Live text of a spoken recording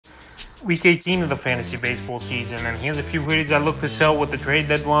Week 18 of the fantasy baseball season, and here's a few hitters I look to sell with the trade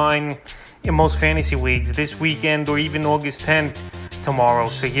deadline in most fantasy leagues this weekend or even August 10th tomorrow.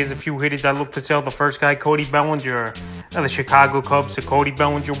 So here's a few hitters I look to sell. The first guy, Cody Bellinger of the Chicago Cubs. So Cody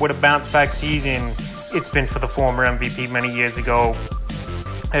Bellinger, what a bounce-back season it's been for the former MVP many years ago.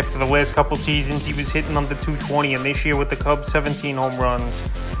 After the last couple seasons, he was hitting under 220, and this year with the Cubs, 17 home runs,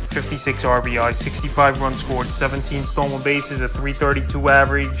 56 RBIs, 65 runs scored, 17 stolen bases, a 332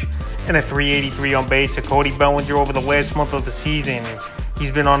 average, and a 383 on base. So Cody Bellinger over the last month of the season,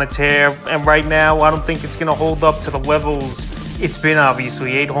 he's been on a tear, and right now I don't think it's going to hold up to the levels it's been.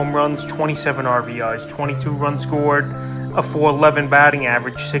 Obviously 8 home runs, 27 RBIs, 22 runs scored, a 411 batting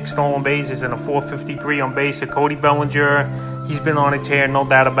average, 6 stolen bases, and a 453 on base. So Cody Bellinger, he's been on a tear, no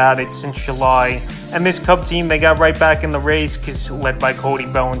doubt about it, since July. And this Cub team, they got right back in the race, led by Cody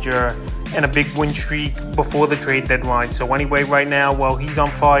Bellinger, and a big win streak before the trade deadline. So anyway, right now, well, he's on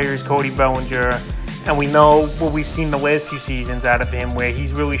fire is Cody Bellinger. And we know what we've seen the last few seasons out of him, where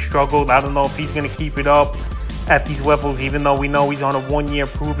he's really struggled. I don't know if he's going to keep it up at these levels, even though we know he's on a one-year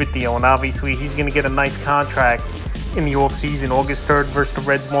prove-it deal. And obviously, he's going to get a nice contract in the offseason. August 3rd versus the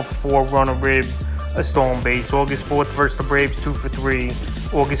Reds, 1-for-4, run a rib, a stolen base. August 4th versus the Braves,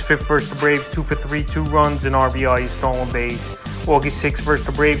 2-for-3. August 5th versus the Braves, 2-for-3, 2 runs, an RBI, a stolen base. August 6th versus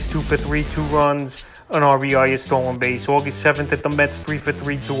the Braves, 2-for-3, 2 runs, an RBI, a stolen base. August 7th at the Mets,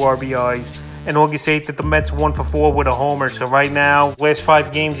 3-for-3, 2 RBIs. And August 8th at the Mets, 1-for-4 with a homer. So right now, last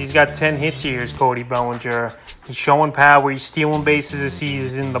 5 games, he's got 10 hits here, is Cody Bellinger. He's showing power, he's stealing bases this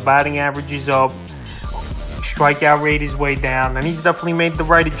season, the batting average is up, strikeout rate is way down, and he's definitely made the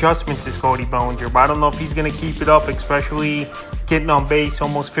right adjustments as Cody Bellinger. But I don't know if he's going to keep it up, especially getting on base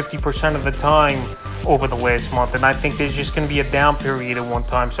almost 50% of the time over the last month. And I think there's just going to be a down period at one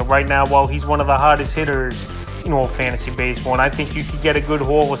time. So right now, while he's one of the hottest hitters in all fantasy baseball, and I think you could get a good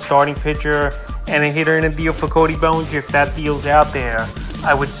haul, a starting pitcher and a hitter in a deal for Cody Bellinger. If that deal's out there,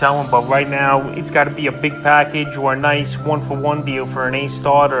 I would sell him. But right now, it's got to be a big package or a nice 1-for-1 deal for an ace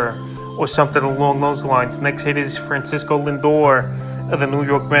starter or something along those lines. Next hit is Francisco Lindor of the New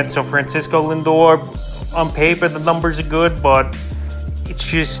York Mets. So Francisco Lindor, on paper, the numbers are good, but it's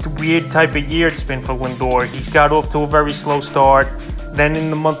just a weird type of year it's been for Lindor. He's got off to a very slow start. Then in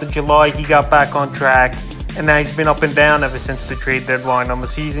the month of July, he got back on track. And now he's been up and down ever since the trade deadline. On the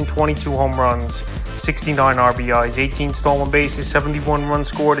season, 22 home runs, 69 RBIs, 18 stolen bases, 71 runs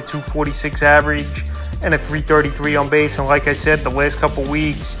scored, a 246 average, and a 333 on base. And like I said, the last couple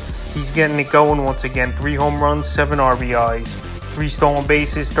weeks, he's getting it going once again. 3 home runs, 7 RBIs, 3 stolen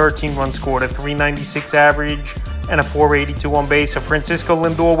bases, 13 runs scored, a 396 average, and a 482 on base. So Francisco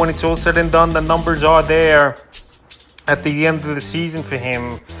Lindor, when it's all said and done, the numbers are there at the end of the season for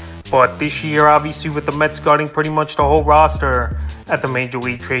him. But this year, obviously, with the Mets gutting pretty much the whole roster at the Major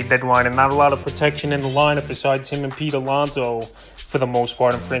League trade deadline, and not a lot of protection in the lineup besides him and Pete Alonso for the most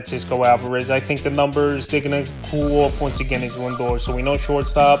part, and Francisco Alvarez, I think the numbers, they're going to cool off once again as Lindor. So we know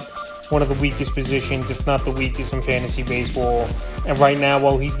shortstop, one of the weakest positions, if not the weakest in fantasy baseball. And right now,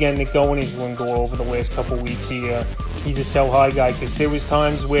 while he's getting it going, is Lindor over the last couple weeks here. He's a sell-high guy, because there was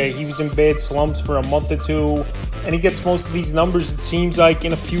times where he was in bad slumps for a month or two, and he gets most of these numbers, it seems like,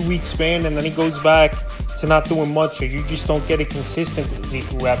 in a few weeks span, and then he goes back to not doing much, or you just don't get it consistently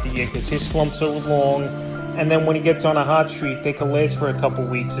throughout the year, because his slumps are long. And then when he gets on a hot streak, they can last for a couple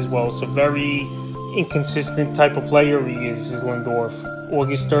weeks as well. So very inconsistent type of player he is Lindor.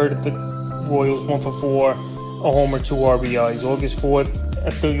 August 3rd at the Royals, 1-for-4, a homer, 2 RBIs. August 4th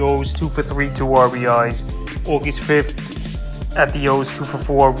at the O's, 2-for-3, 2 RBIs. August 5th at the O's,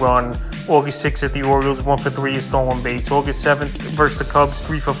 2-for-4, run. August 6th at the Orioles, 1-for-3, a stolen base. August 7th versus the Cubs,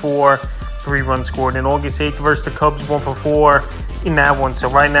 3-for-4, 3 runs scored. And August 8th versus the Cubs, 1-for-4 in that one. So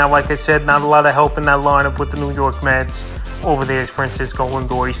right now, like I said, not a lot of help in that lineup with the New York Mets. Over there is Francisco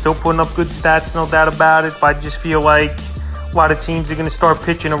Lindor. He's still putting up good stats, no doubt about it, but I just feel like a lot of teams are going to start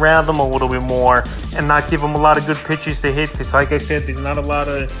pitching around him a little bit more and not give him a lot of good pitches to hit, because like I said, there's not a lot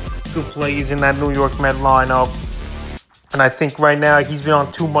of good plays in that New York Met lineup. And I think right now he's been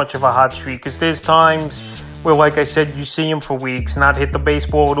on too much of a hot streak, because there's times where, like I said, you see him for weeks not hit the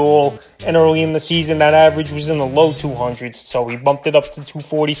baseball at all. And early in the season, that average was in the low 200s. So he bumped it up to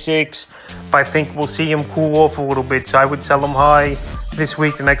 246. But I think we'll see him cool off a little bit. So I would sell him high this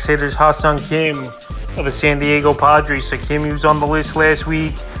week. The next hitter is Ha-Seong Kim of the San Diego Padres. So Kim, he was on the list last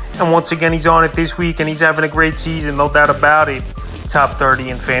week. And once again, he's on it this week. And he's having a great season, no doubt about it. Top 30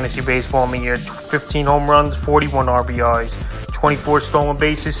 in fantasy baseball in the year. 15 home runs, 41 RBIs. 24 stolen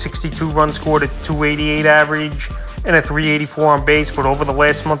bases, 62 runs scored, a 288 average, and a 384 on base. But over the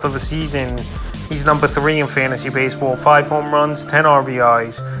last month of the season, He's number 3 in fantasy baseball. 5 home runs, 10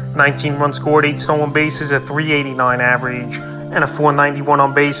 RBIs, 19 runs scored, 8 stolen bases, a 389 average, and a 491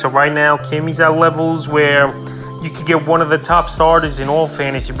 on base. So right now, Kimmy's at levels where you could get one of the top starters in all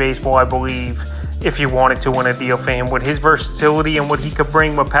fantasy baseball, I believe, if you wanted to win a deal for him. With his versatility and what he could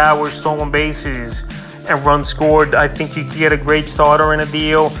bring with power, stolen bases, and runs scored, I think you could get a great starter in a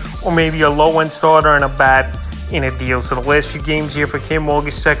deal, or maybe a low-end starter and a bat in a deal. So the last few games here for Kim: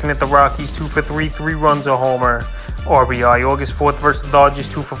 August 2nd at the Rockies, 2 for 3, 3 runs, a homer, RBI. August 4th versus the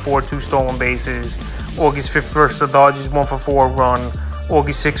Dodgers, 2 for 4, 2 stolen bases. August 5th versus the Dodgers, 1 for 4, run.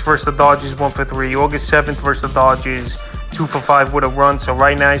 August 6th versus the Dodgers, 1 for 3. August 7th versus the Dodgers, 2 for 5 with a run. So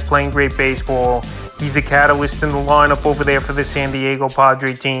right now he's playing great baseball. He's the catalyst in the lineup over there for the San Diego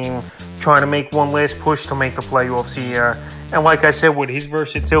Padre team, trying to make one last push to make the playoffs here. And like I said, with his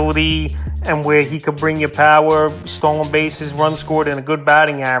versatility and where he could bring you power, stolen bases, runs scored, and a good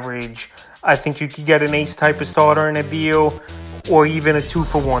batting average, I think you could get an ace type of starter in a deal, or even a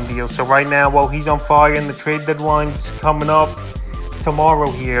 2-for-1 deal. So right now, while he's on fire and the trade deadline's coming up tomorrow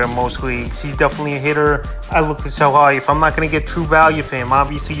here in most leagues, he's definitely a hitter I look to sell high. If I'm not going to get true value for him,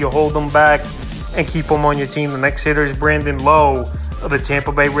 obviously you hold him back and keep him on your team. The next hitter is Brandon Lowe of the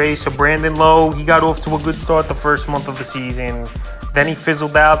Tampa Bay Rays. So Brandon Lowe, he got off to a good start the first month of the season. Then he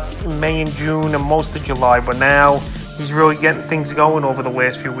fizzled out in May and June and most of July, but now he's really getting things going over the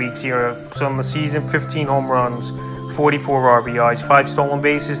last few weeks here. So in the season, 15 home runs, 44 RBIs, 5 stolen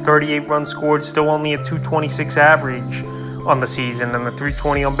bases, 38 runs scored, still only a 226 average on the season, and a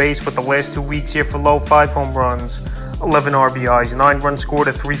 320 on base. But the last 2 weeks here for Lowe, 5 home runs, 11 RBIs, 9 runs scored,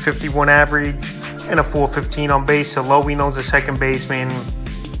 a 351 average, and a 415 on base. So Lowe, we know, is a second baseman,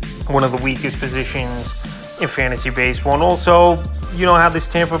 one of the weakest positions in fantasy baseball. And also, you know how this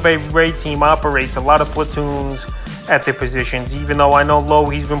Tampa Bay Ray team operates, a lot of platoons at their positions. Even though I know Lowe,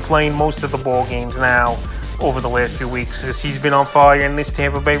 he's been playing most of the ball games now over the last few weeks because he's been on fire, and this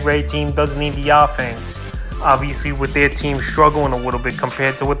Tampa Bay Ray team does need the offense. Obviously, with their team struggling a little bit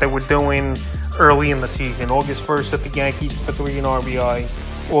compared to what they were doing early in the season. August 1st at the Yankees for 3 in RBI.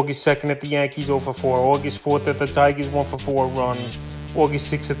 August 2nd at the Yankees, 0 for 4. August 4th at the Tigers, 1 for 4, run.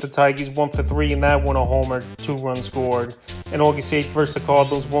 August 6th at the Tigers, 1 for 3, and that one a homer, 2 runs scored. And August 8th versus the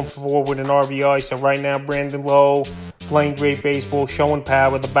Cardinals, 1 for 4 with an RBI. So right now, Brandon Lowe playing great baseball, showing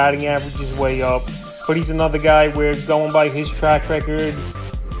power. The batting average is way up. But he's another guy where, going by his track record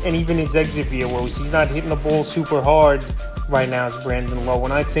and even his exit velos, he's not hitting the ball super hard right now as Brandon Lowe.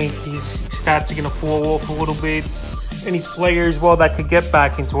 And I think his stats are going to fall off a little bit. And he's players, well, that could get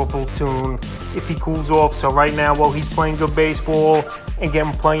back into a platoon if he cools off. So right now, while he's playing good baseball and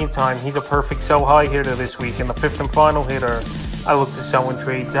getting playing time, he's a perfect sell high hitter this week. And the 5th and final hitter I look to sell in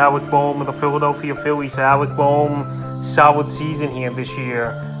trades, Alec Bohm of the Philadelphia Phillies. Alec Bohm, solid season here this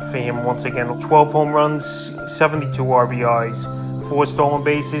year for him once again. 12 home runs, 72 RBIs, 4 stolen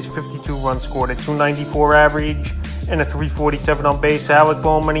bases, 52 runs scored, a 294 average, and a 347 on base. Alec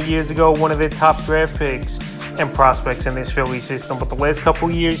Bohm, many years ago, one of their top draft picks and prospects in this Philly system. But the last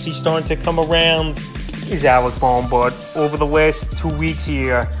couple years, he's starting to come around, is Alec Bohm. But over the last 2 weeks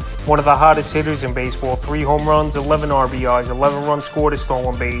here, one of the hottest hitters in baseball. 3 home runs, 11 RBIs, 11 runs scored, a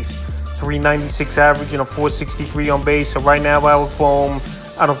stolen base, 396 average, and a 463 on base. So right now, Alec Bohm,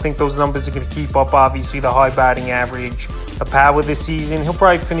 I don't think those numbers are going to keep up. Obviously, the high batting average, the power this season. He'll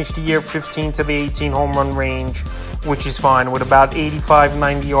probably finish the year 15 to the 18 home run range, which is fine, with about 85,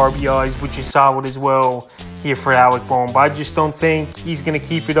 90 RBIs, which is solid as well here for Alec Bohm. But I just don't think he's going to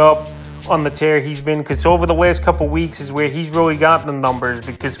keep it up on the tear he's been, because over the last couple weeks is where he's really gotten the numbers,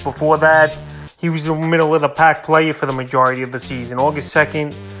 because before that, he was the middle of the pack player for the majority of the season. August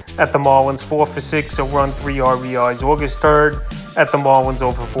 2nd at the Marlins, 4 for 6, a run, 3 RBIs. August 3rd at the Marlins,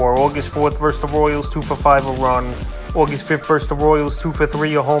 0 for 4. August 4th versus the Royals, 2 for 5, a run. August 5th versus the Royals, 2 for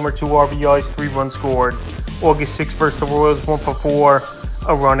 3, a homer, 2 RBIs, 3 runs scored. August 6th versus the Royals, 1 for 4,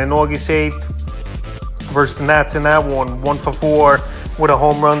 a run. And August 8th versus the Nats in that one, 1 for 4 with a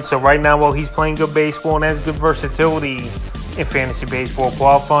home run. So right now, while he's playing good baseball and has good versatility in fantasy baseball,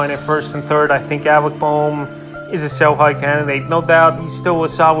 qualifying at 1st and 3rd, I think Alec Bohm is a sell-high candidate. No doubt he's still a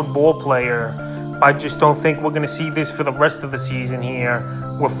solid ball player, but I just don't think we're going to see this for the rest of the season here,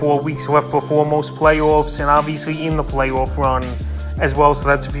 with 4 weeks left before most playoffs, and obviously in the playoff run as well. So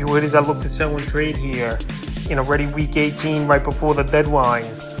that's a few hitters I look to sell and trade here in already week 18, right before the deadline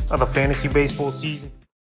of the fantasy baseball season.